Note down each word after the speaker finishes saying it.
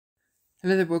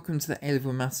Hello there, welcome to the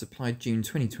A-Level Maths Applied June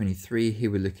 2023.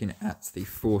 Here we're looking at the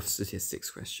fourth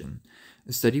statistics question.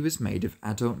 A study was made of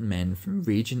adult men from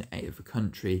region A of a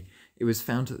country. It was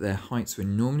found that their heights were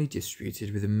normally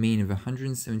distributed with a mean of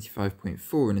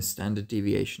 175.4 and a standard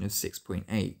deviation of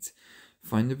 6.8.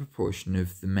 Find the proportion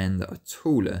of the men that are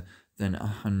taller than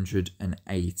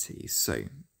 180. So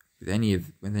with any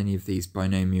of these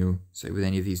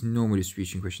normal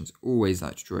distribution questions, always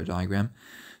like to draw a diagram.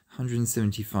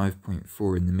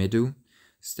 175.4 in the middle,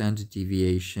 standard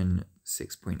deviation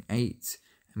 6.8,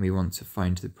 and we want to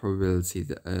find the probability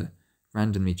that a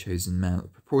randomly chosen male, a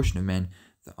proportion of men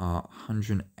that are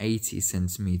 180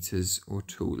 centimeters or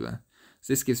taller.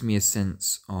 So this gives me a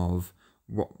sense of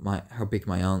how big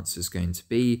my answer is going to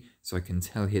be. So I can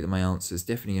tell here that my answer is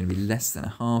definitely going to be less than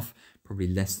a half, probably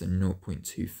less than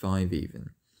 0.25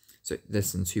 even. So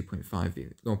less than 2.5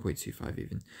 even, 0.25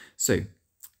 even. So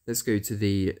let's go to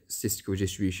the statistical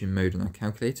distribution mode on our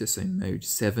calculator, so mode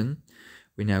 7.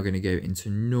 We're now going to go into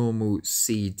normal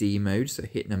CD mode, so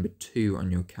hit number 2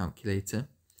 on your calculator.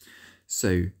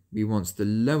 So we want the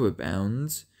lower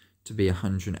bound to be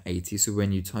 180, so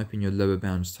when you type in your lower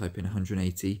bound, type in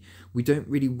 180. We don't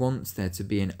really want there to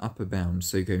be an upper bound,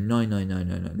 so go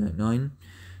 9999999.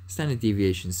 Standard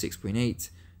deviation 6.8,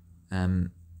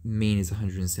 mean is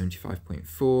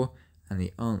 175.4, and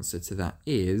the answer to that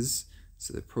is...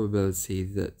 So the probability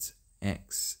that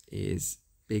x is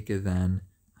bigger than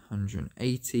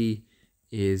 180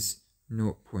 is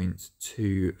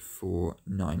 0.249,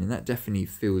 and that definitely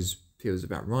feels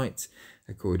about right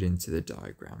according to the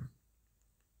diagram.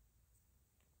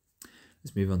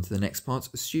 Let's move on to the next part.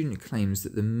 A student claims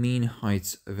that the mean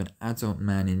height of an adult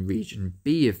man in region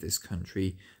B of this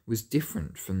country was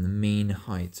different from the mean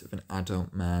height of an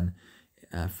adult man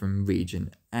from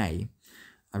region A.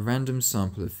 A random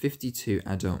sample of 52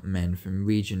 adult men from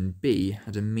region B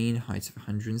had a mean height of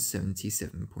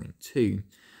 177.2.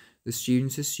 The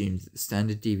student assumed that the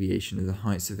standard deviation of the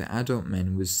heights of the adult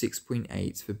men was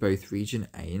 6.8 for both region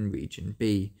A and region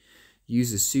B.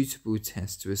 Use a suitable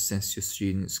test to assess your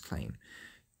student's claim.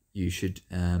 You should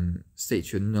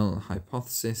state your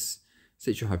hypothesis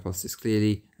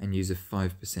clearly and use a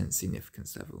 5%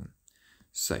 significance level.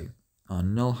 So our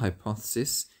null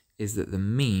hypothesis is that the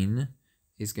mean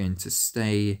is going to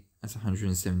stay at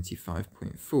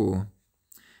 175.4,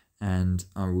 and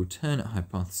our alternate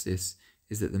hypothesis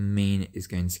is that the mean is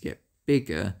going to get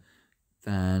bigger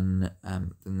than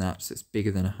that, so it's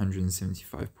bigger than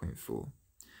 175.4.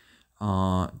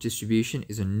 Our distribution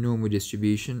is a normal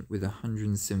distribution with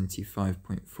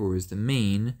 175.4 as the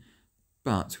mean,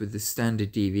 but with the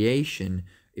standard deviation,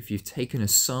 if you've taken a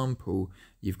sample,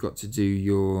 you've got to do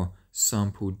your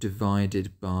sample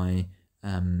divided by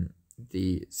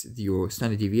your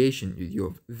standard deviation,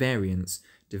 your variance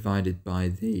divided by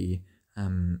the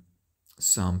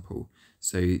sample.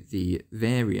 So the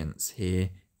variance here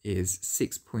is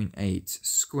 6.8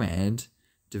 squared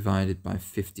divided by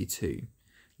 52.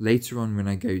 Later on, when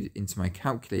I go into my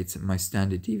calculator, my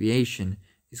standard deviation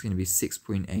is going to be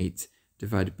 6.8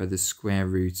 divided by the square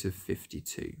root of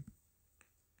 52.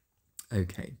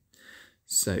 Okay,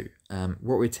 so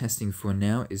what we're testing for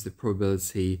now is the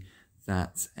probability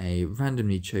that a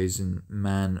randomly chosen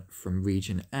man from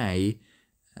region A,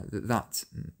 the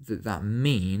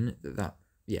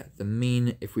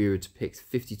mean, if we were to pick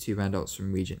 52 adults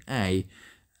from region A,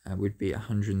 would be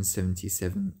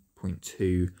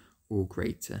 177.2 or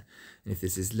greater. And if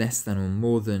this is less than or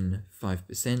more than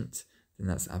 5%, then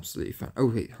that's absolutely fine. Oh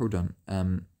wait, hold on.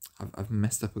 I've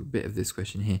messed up a bit of this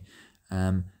question here.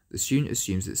 The student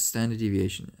assumes that standard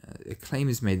deviation, a claim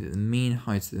is made that the mean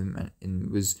height of the man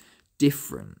was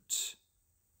different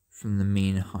from the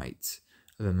mean height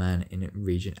of a man in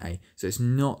region A. So it's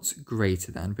not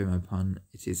greater than, beg my pardon,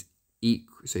 it is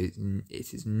equal. So it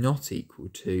is not equal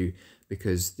to,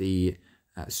 because the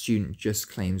student just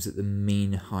claims that the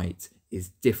mean height is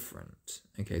different.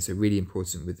 Okay, so really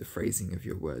important with the phrasing of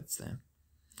your words there.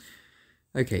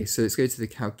 Okay, so let's go to the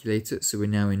calculator. So we're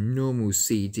now in normal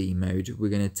CD mode. We're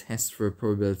going to test for a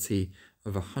probability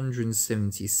of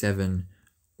 177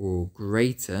 or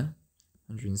greater,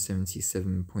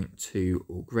 177.2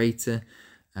 or greater,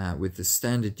 with the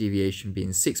standard deviation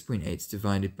being 6.8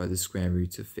 divided by the square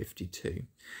root of 52.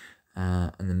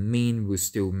 And the mean will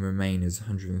still remain as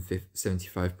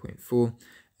 175.4.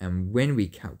 And when we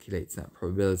calculate that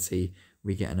probability,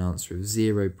 we get an answer of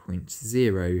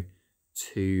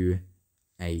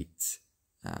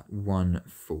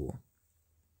 0.02814.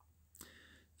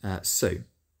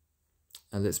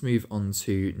 Let's move on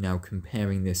to now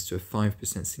comparing this to a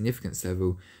 5% significance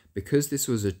level. Because this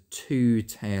was a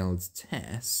two-tailed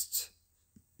test,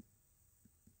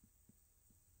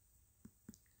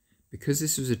 because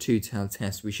this was a two-tailed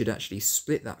test, we should actually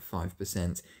split that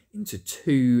 5% into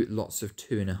two lots of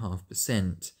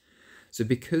 2.5%. So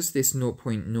because this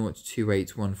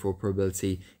 0.02814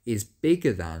 probability is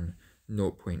bigger than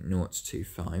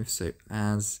 0.025, so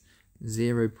as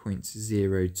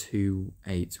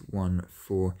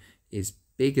 0.02814 is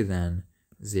bigger than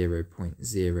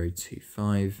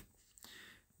 0.025,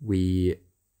 we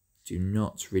do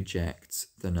not reject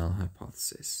the null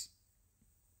hypothesis.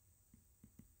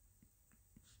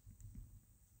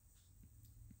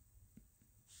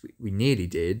 We nearly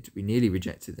did. We nearly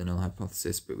rejected the null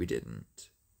hypothesis, but we didn't.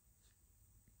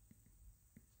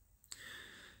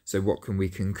 So what can we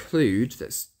conclude?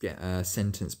 Let's get a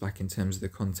sentence back in terms of the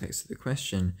context of the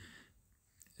question.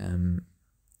 That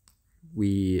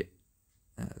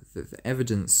the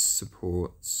evidence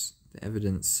supports, the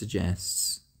evidence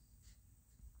suggests,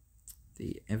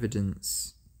 the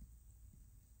evidence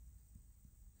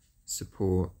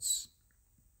supports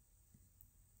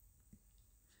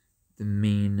the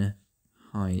mean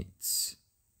height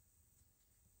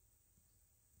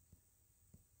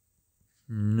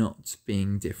not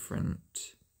being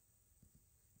different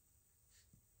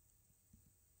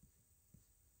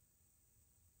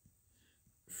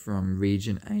from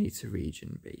region A to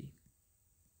region B.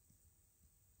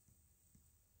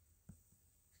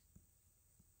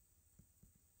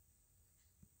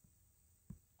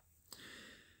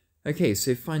 Okay,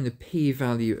 so find the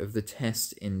p-value of the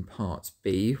test in part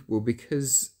B. Well,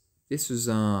 because this was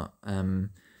our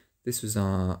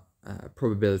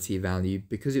probability value,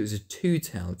 because it was a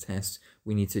two-tailed test,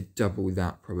 we need to double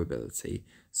that probability.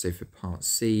 So for part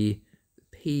C, the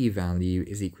p-value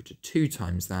is equal to 2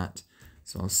 times that.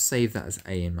 So I'll save that as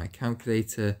A in my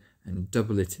calculator and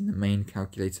double it in the main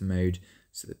calculator mode.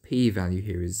 So the p-value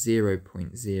here is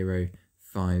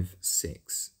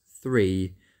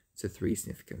 0.0563 to 3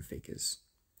 significant figures.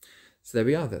 So there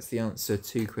we are, that's the answer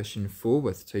to question 4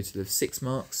 with a total of 6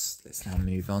 marks. Let's now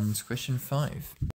move on to question 5.